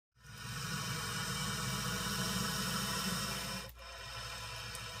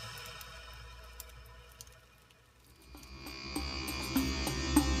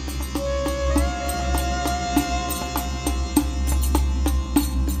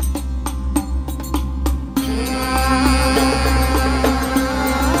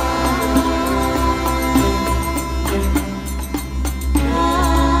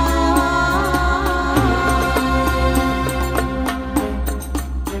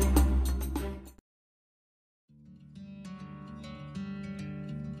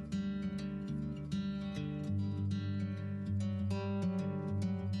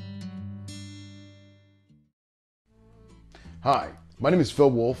Hi, my name is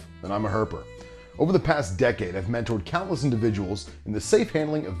Phil Wolf, and I'm a herper. Over the past decade, I've mentored countless individuals in the safe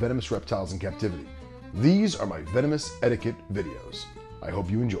handling of venomous reptiles in captivity. These are my venomous etiquette videos. I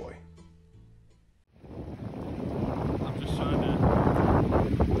hope you enjoy. I'm just trying to...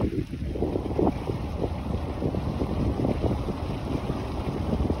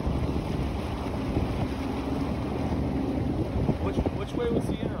 Which way was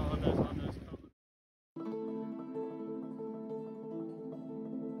he in on those colors?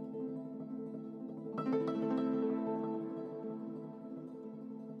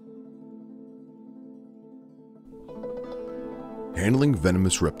 Handling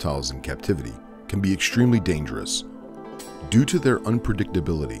venomous reptiles in captivity can be extremely dangerous. Due to their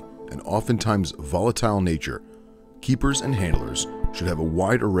unpredictability and oftentimes volatile nature, keepers and handlers should have a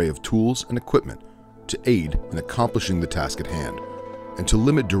wide array of tools and equipment to aid in accomplishing the task at hand and to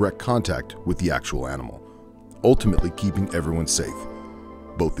limit direct contact with the actual animal, ultimately keeping everyone safe,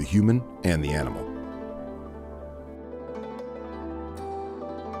 both the human and the animal.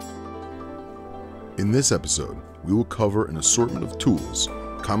 In this episode, we will cover an assortment of tools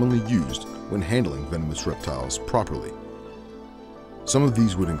commonly used when handling venomous reptiles properly. Some of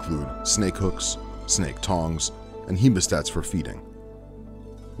these would include snake hooks, snake tongs, and hemostats for feeding.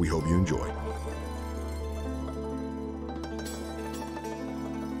 We hope you enjoy.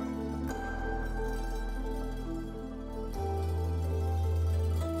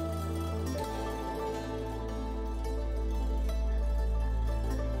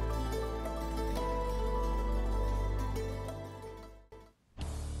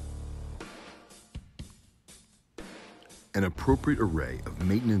 An appropriate array of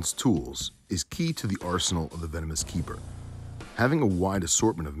maintenance tools is key to the arsenal of the venomous keeper. Having a wide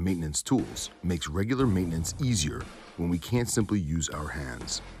assortment of maintenance tools makes regular maintenance easier when we can't simply use our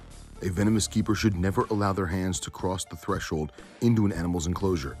hands. A venomous keeper should never allow their hands to cross the threshold into an animal's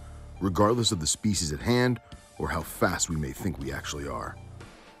enclosure, regardless of the species at hand or how fast we may think we actually are.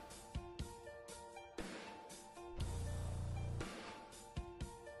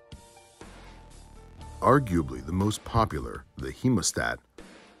 Arguably the most popular, the hemostat,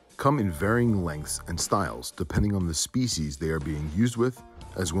 come in varying lengths and styles depending on the species they are being used with,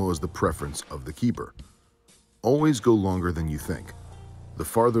 as well as the preference of the keeper. Always go longer than you think. The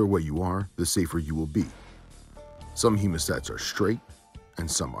farther away you are, the safer you will be. Some hemostats are straight and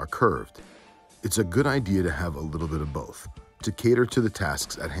some are curved. It's a good idea to have a little bit of both to cater to the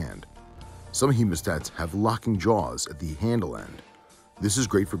tasks at hand. Some hemostats have locking jaws at the handle end. This is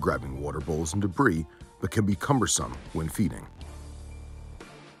great for grabbing water bowls and debris, but can be cumbersome when feeding.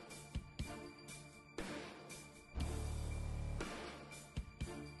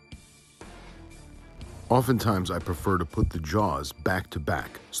 Oftentimes I prefer to put the jaws back to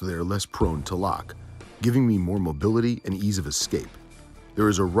back so they are less prone to lock, giving me more mobility and ease of escape. There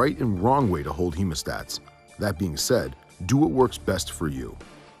is a right and wrong way to hold hemostats. That being said, do what works best for you.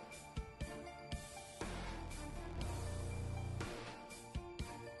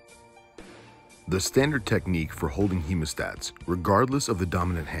 The standard technique for holding hemostats, regardless of the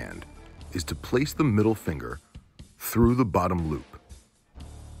dominant hand, is to place the middle finger through the bottom loop.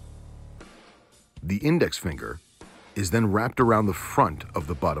 The index finger is then wrapped around the front of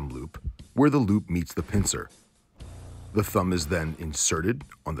the bottom loop where the loop meets the pincer. The thumb is then inserted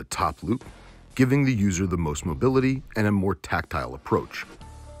on the top loop, giving the user the most mobility and a more tactile approach.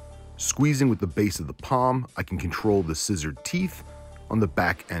 Squeezing with the base of the palm, I can control the scissored teeth on the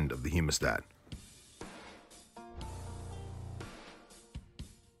back end of the hemostat.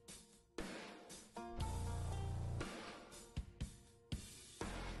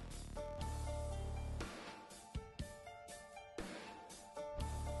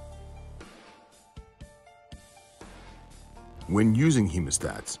 When using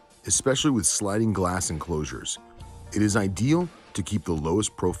hemostats, especially with sliding glass enclosures, it is ideal to keep the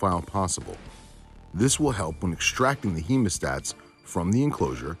lowest profile possible. This will help when extracting the hemostats from the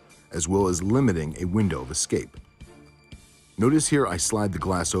enclosure, as well as limiting a window of escape. Notice here I slide the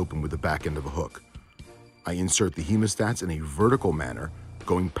glass open with the back end of a hook. I insert the hemostats in a vertical manner,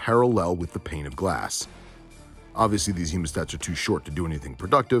 going parallel with the pane of glass. Obviously these hemostats are too short to do anything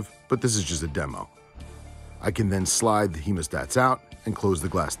productive, but this is just a demo. I can then slide the hemostats out and close the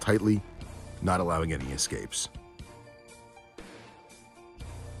glass tightly, not allowing any escapes.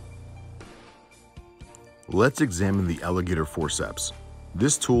 Let's examine the alligator forceps.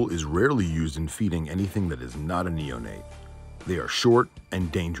 This tool is rarely used in feeding anything that is not a neonate. They are short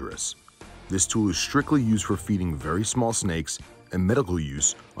and dangerous. This tool is strictly used for feeding very small snakes and medical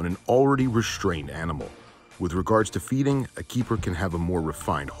use on an already restrained animal. With regards to feeding, a keeper can have a more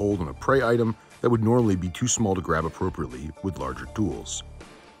refined hold on a prey item that would normally be too small to grab appropriately with larger tools.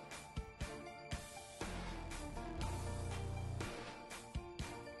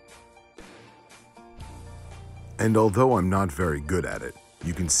 And although I'm not very good at it,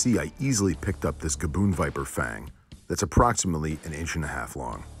 you can see I easily picked up this gaboon viper fang that's approximately 1.5 inches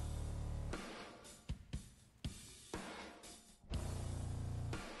long.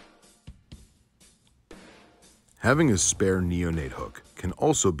 Having a spare neonate hook can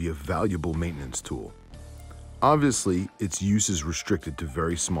also be a valuable maintenance tool. Obviously, its use is restricted to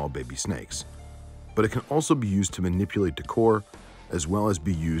very small baby snakes, but it can also be used to manipulate decor, as well as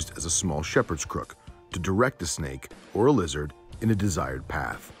be used as a small shepherd's crook to direct a snake or a lizard in a desired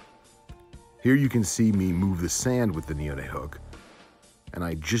path. Here you can see me move the sand with the neonate hook, and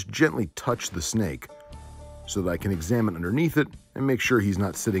I just gently touch the snake so that I can examine underneath it and make sure he's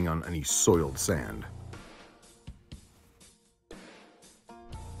not sitting on any soiled sand.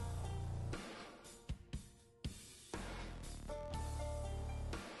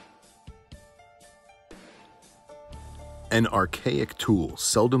 An archaic tool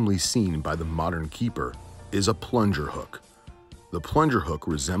seldomly seen by the modern keeper is a plunger hook. The plunger hook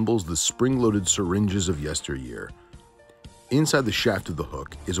resembles the spring-loaded syringes of yesteryear. Inside the shaft of the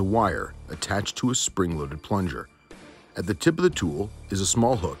hook is a wire attached to a spring-loaded plunger. At the tip of the tool is a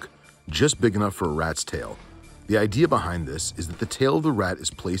small hook, just big enough for a rat's tail. The idea behind this is that the tail of the rat is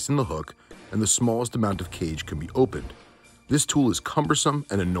placed in the hook and the smallest amount of cage can be opened. This tool is cumbersome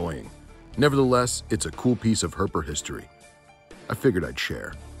and annoying. Nevertheless, it's a cool piece of herper history. I figured I'd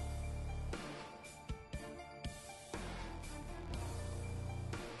share.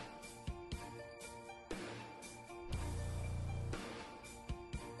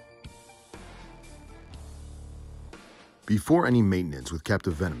 Before any maintenance with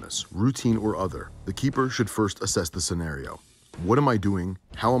captive Venomous, routine or other, the keeper should first assess the scenario. What am I doing?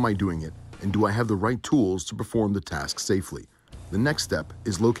 How am I doing it? And do I have the right tools to perform the task safely? The next step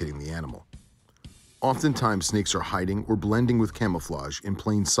is locating the animal. Oftentimes, snakes are hiding or blending with camouflage in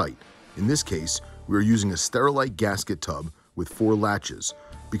plain sight. In this case, we are using a sterilite gasket tub with 4 latches.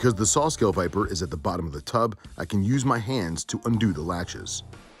 Because the saw-scale viper is at the bottom of the tub, I can use my hands to undo the latches.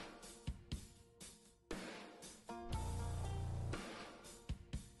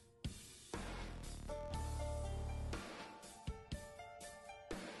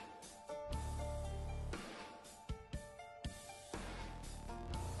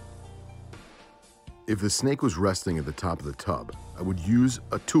 If the snake was resting at the top of the tub, I would use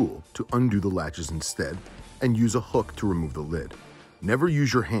a tool to undo the latches instead and use a hook to remove the lid. Never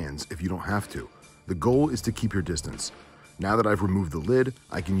use your hands if you don't have to. The goal is to keep your distance. Now that I've removed the lid,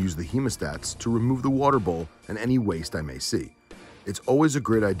 I can use the hemostats to remove the water bowl and any waste I may see. It's always a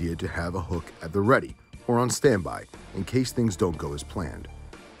great idea to have a hook at the ready or on standby in case things don't go as planned.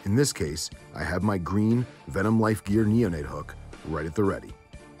 In this case, I have my green Venom Life Gear neonate hook right at the ready.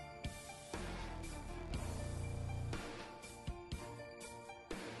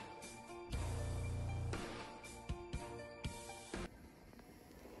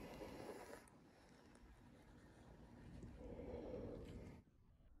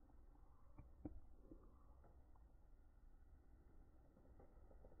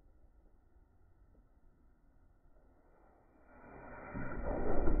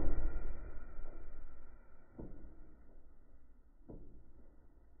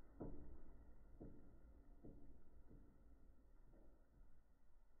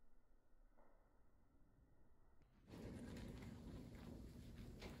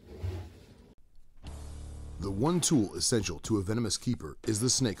 The one tool essential to a venomous keeper is the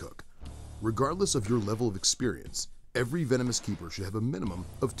snake hook. Regardless of your level of experience, every venomous keeper should have a minimum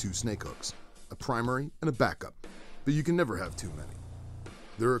of 2 snake hooks, a primary and a backup, but you can never have too many.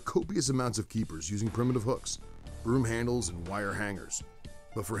 There are copious amounts of keepers using primitive hooks, broom handles, and wire hangers,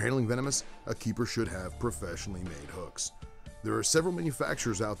 but for handling venomous, a keeper should have professionally made hooks. There are several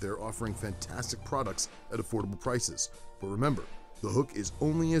manufacturers out there offering fantastic products at affordable prices, but remember, the hook is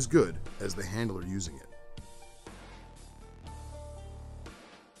only as good as the handler using it.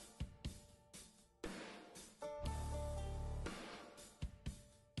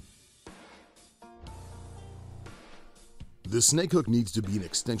 The snake hook needs to be an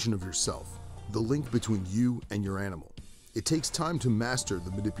extension of yourself, the link between you and your animal. It takes time to master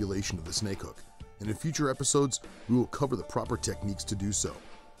the manipulation of the snake hook, and in future episodes, we will cover the proper techniques to do so.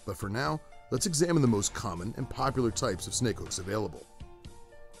 But for now, let's examine the most common and popular types of snake hooks available.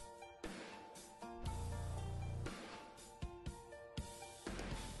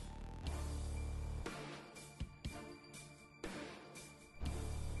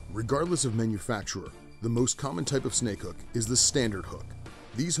 Regardless of manufacturer, the most common type of snake hook is the standard hook.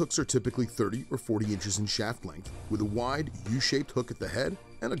 These hooks are typically 30 or 40 inches in shaft length, with a wide U-shaped hook at the head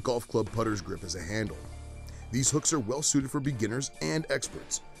and a golf club putter's grip as a handle. These hooks are well suited for beginners and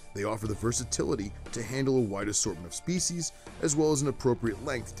experts. They offer the versatility to handle a wide assortment of species, as well as an appropriate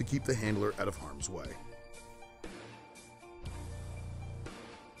length to keep the handler out of harm's way.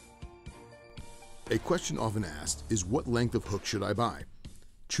 A question often asked is, what length of hook should I buy?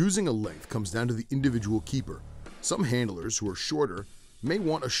 Choosing a length comes down to the individual keeper. Some handlers who are shorter may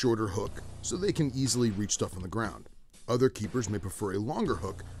want a shorter hook so they can easily reach stuff on the ground. Other keepers may prefer a longer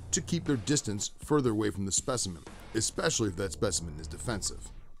hook to keep their distance further away from the specimen, especially if that specimen is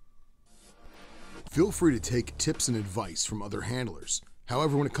defensive. Feel free to take tips and advice from other handlers.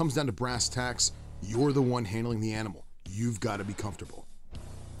 However, when it comes down to brass tacks, you're the one handling the animal. You've got to be comfortable.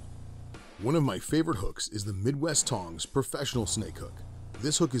 One of my favorite hooks is the Midwest Tongs Professional Snake Hook.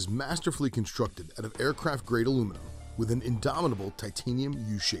 This hook is masterfully constructed out of aircraft-grade aluminum with an indomitable titanium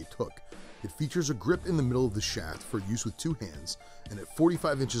U-shaped hook. It features a grip in the middle of the shaft for use with two hands, and at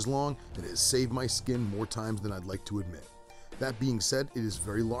 45 inches long, it has saved my skin more times than I'd like to admit. That being said, it is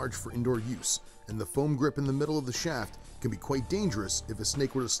very large for indoor use, and the foam grip in the middle of the shaft can be quite dangerous if a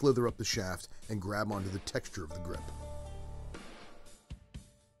snake were to slither up the shaft and grab onto the texture of the grip.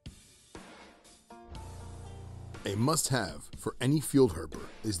 A must-have for any field herper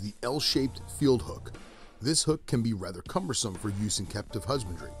is the L-shaped field hook. This hook can be rather cumbersome for use in captive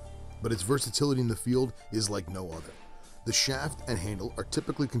husbandry, but its versatility in the field is like no other. The shaft and handle are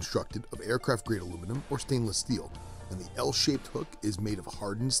typically constructed of aircraft-grade aluminum or stainless steel, and the L-shaped hook is made of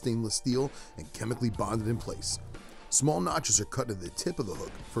hardened stainless steel and chemically bonded in place. Small notches are cut at the tip of the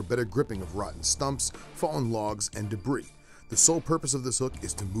hook for better gripping of rotten stumps, fallen logs, and debris. The sole purpose of this hook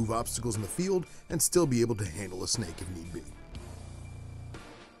is to move obstacles in the field and still be able to handle a snake if need be.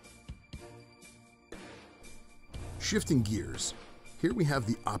 Shifting gears, here we have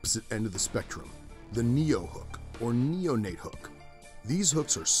the opposite end of the spectrum, the neo hook or neonate hook. These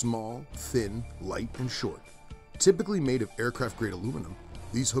hooks are small, thin, light, and short. Typically made of aircraft-grade aluminum,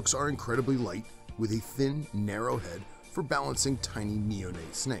 these hooks are incredibly light with a thin, narrow head for balancing tiny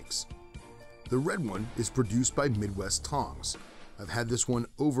neonate snakes. The red one is produced by Midwest Tongs. I've had this one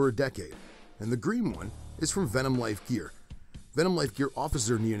over a decade. And the green one is from Venom Life Gear. Venom Life Gear offers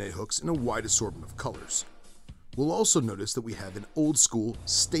their neonate hooks in a wide assortment of colors. We'll also notice that we have an old school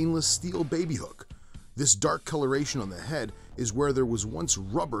stainless steel baby hook. This dark coloration on the head is where there was once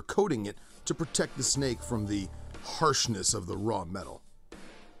rubber coating it to protect the snake from the harshness of the raw metal.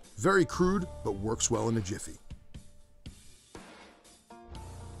 Very crude, but works well in a jiffy.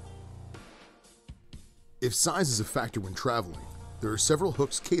 If size is a factor when traveling, there are several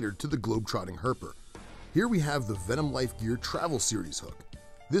hooks catered to the globe-trotting herper. Here we have the Venom Life Gear Travel Series hook.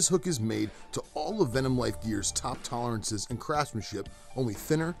 This hook is made to all of Venom Life Gear's top tolerances and craftsmanship, only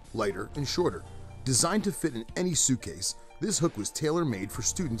thinner, lighter, and shorter. Designed to fit in any suitcase, this hook was tailor-made for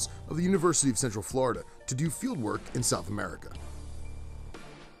students of the University of Central Florida to do field work in South America.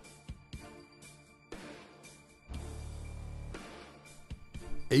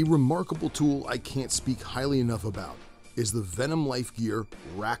 A remarkable tool I can't speak highly enough about is the Venom Life Gear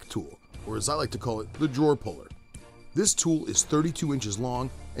Rack Tool, or as I like to call it, the drawer puller. This tool is 32 inches long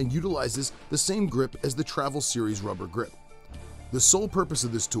and utilizes the same grip as the Travel Series rubber grip. The sole purpose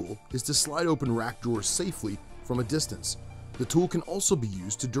of this tool is to slide open rack drawers safely from a distance. The tool can also be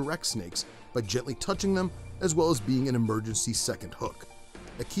used to direct snakes by gently touching them, as well as being an emergency second hook.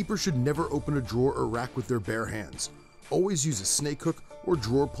 A keeper should never open a drawer or rack with their bare hands. Always use a snake hook or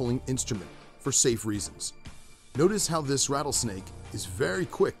drawer pulling instrument for safe reasons. Notice how this rattlesnake is very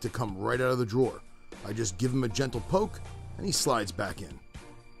quick to come right out of the drawer. I just give him a gentle poke and he slides back in.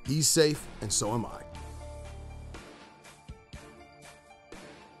 He's safe and so am I.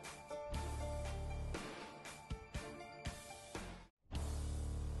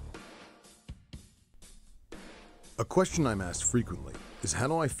 A question I'm asked frequently is, how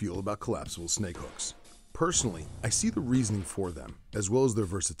do I feel about collapsible snake hooks? Personally, I see the reasoning for them, as well as their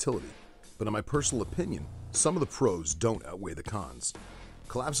versatility, but in my personal opinion, some of the pros don't outweigh the cons.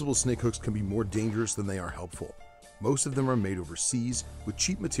 Collapsible snake hooks can be more dangerous than they are helpful. Most of them are made overseas with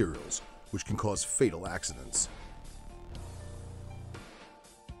cheap materials, which can cause fatal accidents.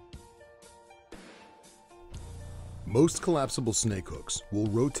 Most collapsible snake hooks will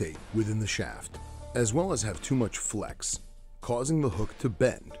rotate within the shaft, as well as have too much flex, causing the hook to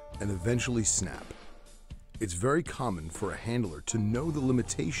bend and eventually snap. It's very common for a handler to know the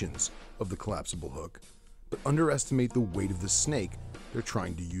limitations of the collapsible hook, but underestimate the weight of the snake they're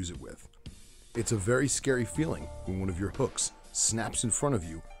trying to use it with. It's a very scary feeling when one of your hooks snaps in front of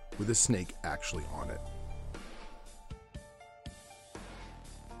you with a snake actually on it.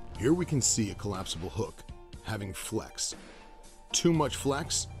 Here we can see a collapsible hook having flex. Too much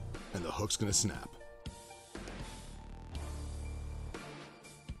flex and the hook's gonna snap.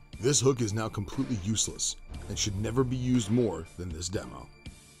 This hook is now completely useless and should never be used more than this demo.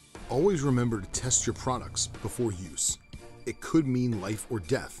 Always remember to test your products before use. It could mean life or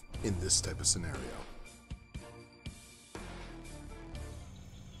death in this type of scenario.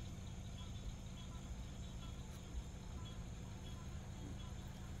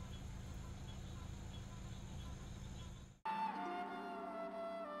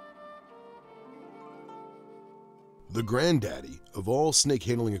 The granddaddy of all snake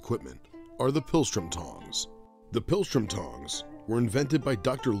handling equipment are the Pillstrom tongs. The Pillstrom tongs were invented by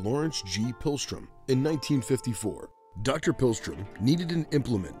Dr. Lawrence G. Pillstrom in 1954. Dr. Pillstrom needed an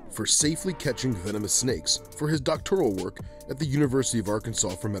implement for safely catching venomous snakes for his doctoral work at the University of Arkansas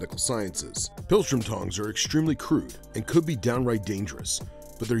for Medical Sciences. Pillstrom tongs are extremely crude and could be downright dangerous,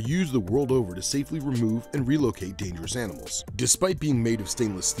 but they're used the world over to safely remove and relocate dangerous animals. Despite being made of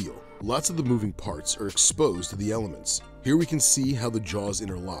stainless steel, lots of the moving parts are exposed to the elements. Here we can see how the jaws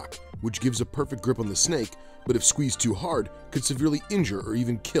interlock, which gives a perfect grip on the snake, but if squeezed too hard, could severely injure or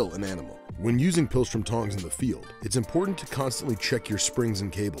even kill an animal. When using Pillstrom tongs in the field, it's important to constantly check your springs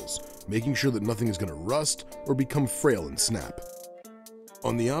and cables, making sure that nothing is going to rust or become frail and snap.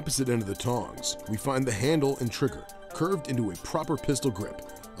 On the opposite end of the tongs, we find the handle and trigger curved into a proper pistol grip,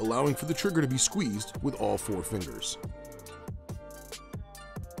 allowing for the trigger to be squeezed with all 4 fingers.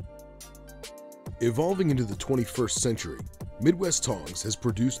 Evolving into the 21st century, Midwest Tongs has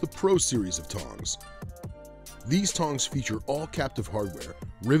produced the Pro series of tongs. These tongs feature all captive hardware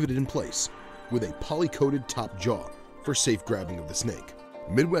riveted in place with a poly-coated top jaw for safe grabbing of the snake.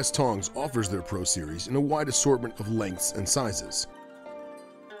 Midwest Tongs offers their Pro series in a wide assortment of lengths and sizes.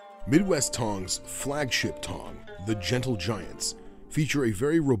 Midwest Tongs' flagship tong, the Gentle Giants, feature a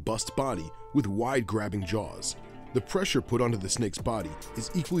very robust body with wide grabbing jaws. The pressure put onto the snake's body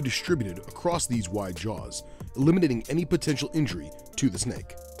is equally distributed across these wide jaws, eliminating any potential injury to the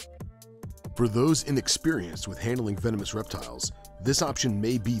snake. For those inexperienced with handling venomous reptiles, this option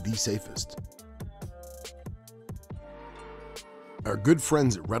may be the safest. Our good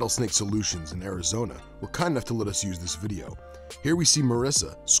friends at Rattlesnake Solutions in Arizona were kind enough to let us use this video. Here we see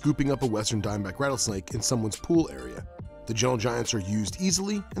Marissa scooping up a western diamondback rattlesnake in someone's pool area. The Gentle Giants are used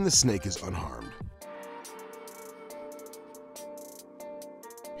easily and the snake is unharmed.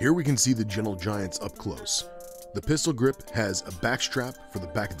 Here we can see the Gentle Giants up close. The pistol grip has a back strap for the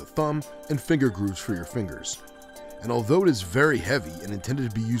back of the thumb and finger grooves for your fingers. And although it is very heavy and intended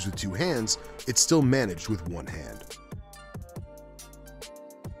to be used with 2 hands, it's still managed with 1 hand.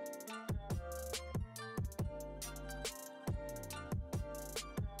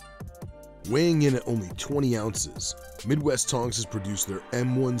 Weighing in at only 20 ounces, Midwest Tongs has produced their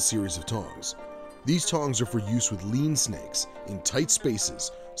M1 series of tongs. These tongs are for use with lean snakes in tight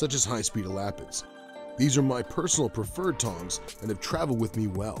spaces, such as high-speed elapids. These are my personal preferred tongs and have traveled with me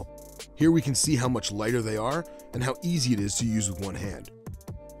well. Here we can see how much lighter they are and how easy it is to use with 1 hand.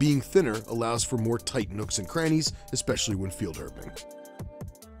 Being thinner allows for more tight nooks and crannies, especially when field herping.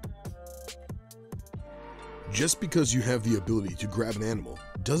 Just because you have the ability to grab an animal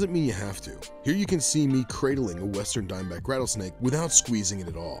doesn't mean you have to. Here you can see me cradling a western diamondback rattlesnake without squeezing it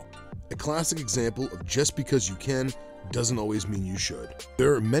at all. A classic example of just because you can doesn't always mean you should.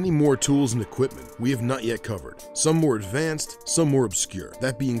 There are many more tools and equipment we have not yet covered, some more advanced, some more obscure.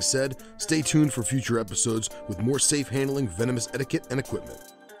 That being said, stay tuned for future episodes with more safe handling venomous etiquette and equipment.